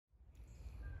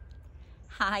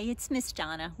Hi, it's Miss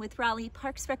Donna with Raleigh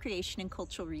Parks, Recreation and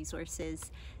Cultural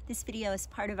Resources. This video is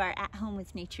part of our At Home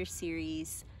with Nature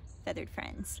series, Feathered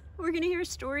Friends. We're going to hear a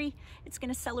story. It's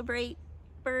going to celebrate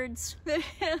birds.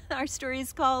 Our story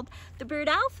is called The Bird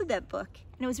Alphabet Book,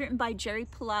 and it was written by Jerry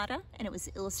Pallotta, and it was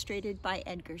illustrated by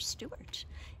Edgar Stewart.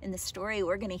 In the story,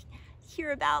 we're going to hear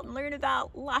about and learn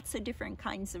about lots of different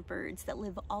kinds of birds that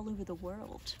live all over the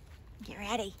world. Get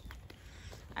ready.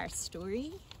 Our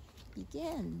story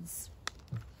begins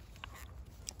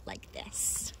like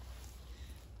this.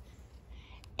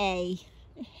 A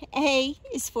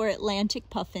is for Atlantic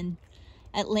puffin.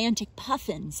 Atlantic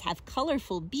puffins have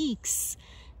colorful beaks.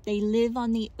 They live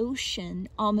on the ocean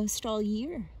almost all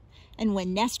year. And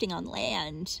when nesting on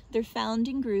land, they're found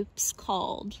in groups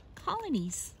called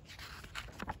colonies.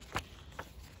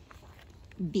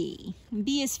 B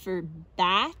is for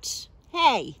bat.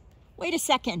 Hey, wait a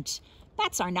second.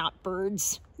 Bats are not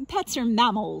birds. Bats are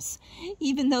mammals.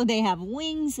 Even though they have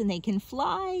wings and they can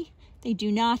fly, they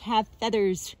do not have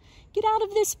feathers. Get out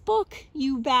of this book,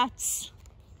 you bats.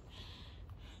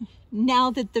 Now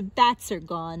that the bats are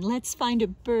gone, let's find a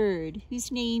bird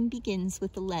whose name begins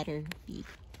with the letter B.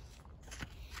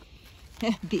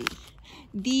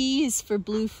 B is for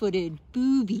blue-footed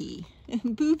booby.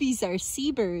 Boobies are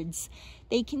seabirds.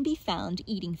 They can be found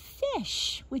eating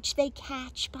fish, which they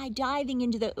catch by diving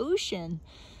into the ocean.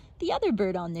 The other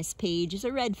bird on this page is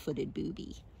a red-footed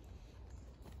booby.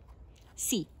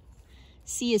 C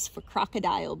is for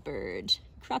crocodile bird.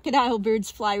 Crocodile birds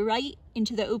fly right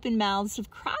into the open mouths of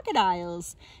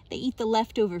crocodiles. They eat the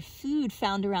leftover food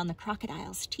found around the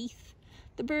crocodile's teeth.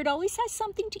 The bird always has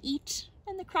something to eat,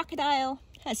 and the crocodile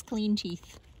has clean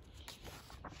teeth.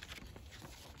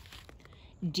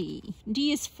 D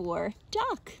is for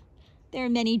duck. There are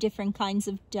many different kinds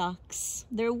of ducks.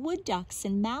 There are wood ducks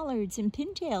and mallards and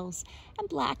pintails and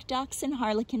black ducks and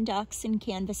harlequin ducks and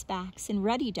canvasbacks and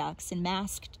ruddy ducks and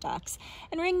masked ducks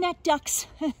and ringneck ducks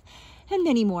and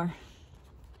many more.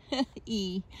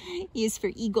 E is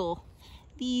for eagle.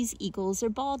 These eagles are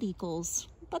bald eagles,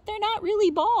 but they're not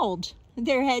really bald.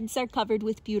 Their heads are covered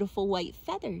with beautiful white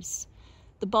feathers.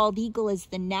 The bald eagle is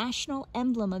the national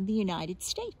emblem of the United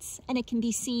States, and it can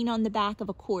be seen on the back of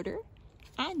a quarter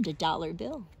and a dollar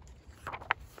bill.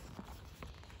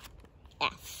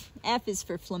 F is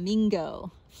for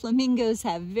flamingo. Flamingos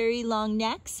have very long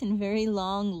necks and very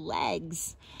long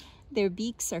legs. Their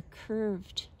beaks are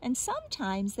curved, and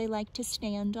sometimes they like to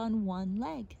stand on one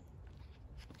leg.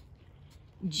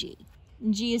 G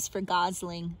is for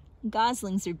gosling.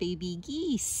 Goslings are baby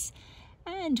geese.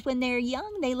 And when they're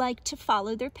young, they like to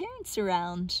follow their parents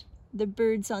around. The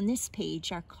birds on this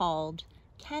page are called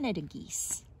Canada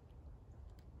geese.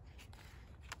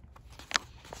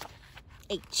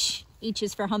 H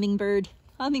is for hummingbird.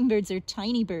 Hummingbirds are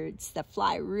tiny birds that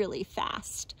fly really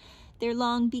fast. Their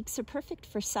long beaks are perfect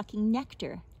for sucking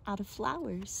nectar out of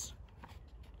flowers.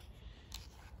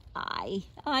 I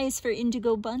is for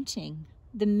indigo bunting.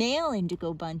 The male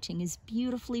indigo bunting is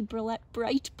beautifully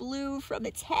bright blue from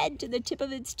its head to the tip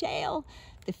of its tail.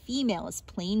 The female is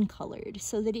plain colored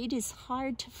so that it is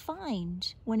hard to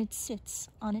find when it sits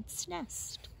on its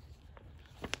nest.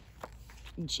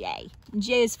 J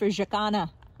is for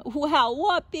jacana. Wow,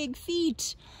 what big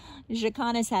feet!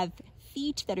 Jacanas have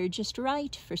feet that are just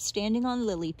right for standing on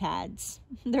lily pads.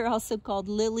 They're also called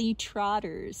lily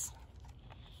trotters.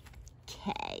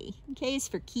 K is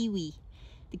for kiwi.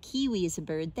 The kiwi is a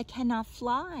bird that cannot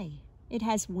fly. It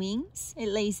has wings, it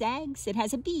lays eggs, it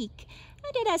has a beak,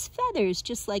 and it has feathers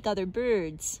just like other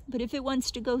birds. But if it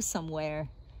wants to go somewhere,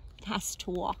 it has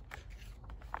to walk.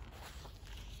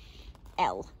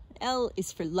 L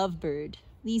is for lovebird.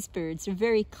 These birds are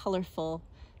very colorful.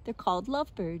 They're called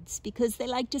lovebirds because they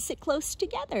like to sit close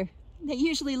together. They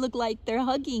usually look like they're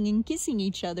hugging and kissing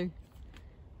each other.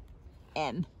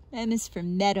 M is for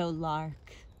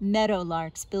meadowlark.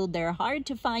 Meadowlarks build their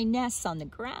hard-to-find nests on the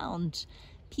ground.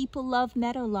 People love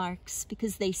meadowlarks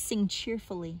because they sing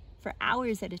cheerfully for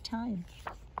hours at a time.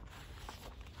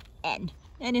 N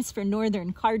is for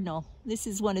northern cardinal. This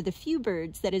is one of the few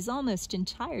birds that is almost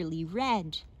entirely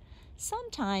red.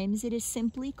 Sometimes it is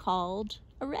simply called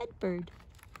a redbird.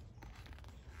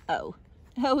 O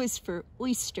is for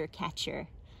oyster catcher.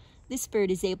 This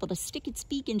bird is able to stick its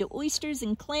beak into oysters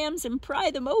and clams and pry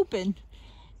them open.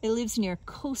 It lives near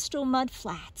coastal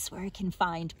mudflats where it can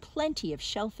find plenty of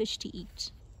shellfish to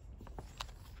eat.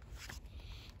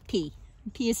 P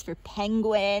is for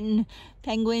penguin.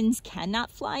 Penguins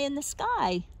cannot fly in the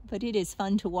sky, but it is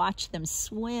fun to watch them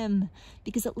swim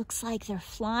because it looks like they're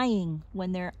flying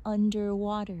when they're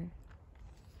underwater.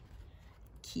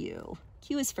 Q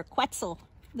is for quetzal.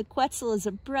 The quetzal is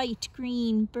a bright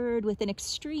green bird with an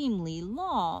extremely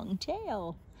long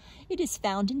tail. It is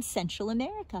found in Central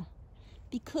America.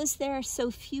 Because there are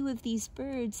so few of these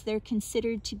birds, they're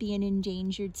considered to be an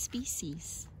endangered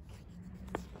species.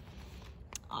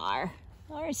 R.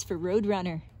 R is for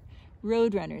roadrunner.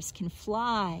 Roadrunners can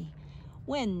fly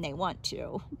when they want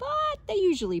to, but they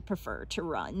usually prefer to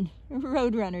run.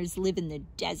 Roadrunners live in the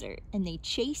desert, and they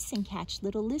chase and catch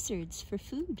little lizards for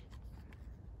food.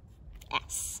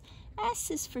 S.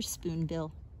 S is for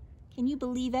spoonbill. Can you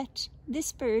believe it?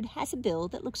 This bird has a bill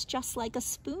that looks just like a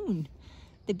spoon.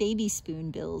 The baby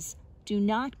spoonbills do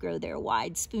not grow their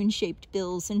wide spoon-shaped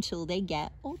bills until they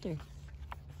get older.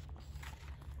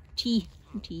 T.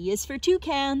 T is for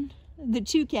toucan. The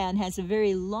toucan has a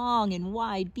very long and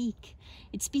wide beak.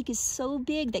 Its beak is so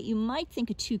big that you might think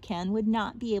a toucan would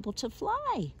not be able to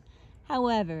fly.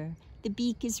 However, the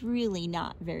beak is really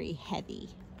not very heavy.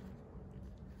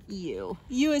 U.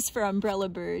 U is for umbrella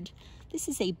bird. This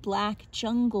is a black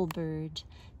jungle bird.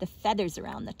 The feathers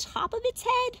around the top of its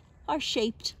head are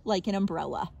shaped like an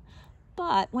umbrella.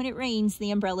 But when it rains,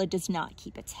 the umbrella does not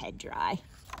keep its head dry.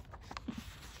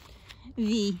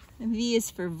 V. V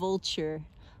is for vulture.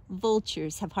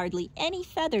 Vultures have hardly any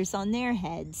feathers on their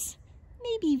heads.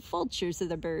 Maybe vultures are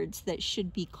the birds that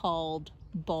should be called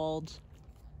bald.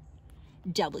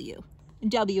 W.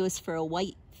 W is for a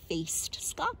white-faced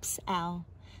Scops owl.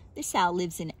 This owl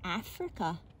lives in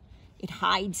Africa. It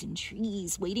hides in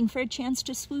trees, waiting for a chance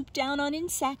to swoop down on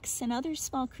insects and other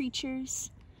small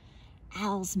creatures.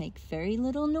 Owls make very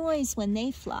little noise when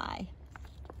they fly.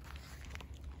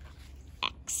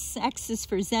 X. X is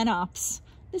for xenops.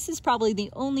 This is probably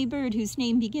the only bird whose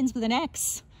name begins with an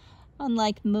X.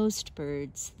 Unlike most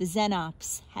birds, the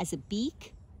xenops has a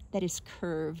beak that is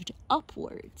curved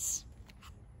upwards.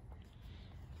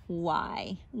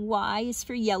 Y. Y is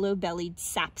for yellow-bellied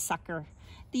sapsucker.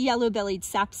 The yellow-bellied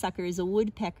sapsucker is a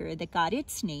woodpecker that got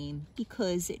its name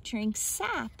because it drinks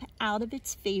sap out of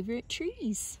its favorite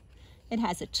trees. It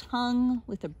has a tongue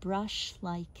with a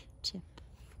brush-like tip.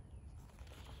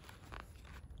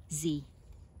 Z.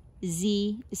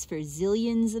 Z is for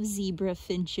zillions of zebra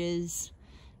finches.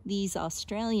 These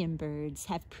Australian birds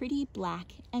have pretty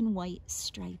black and white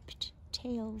striped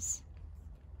tails.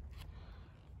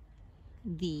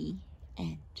 The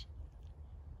end.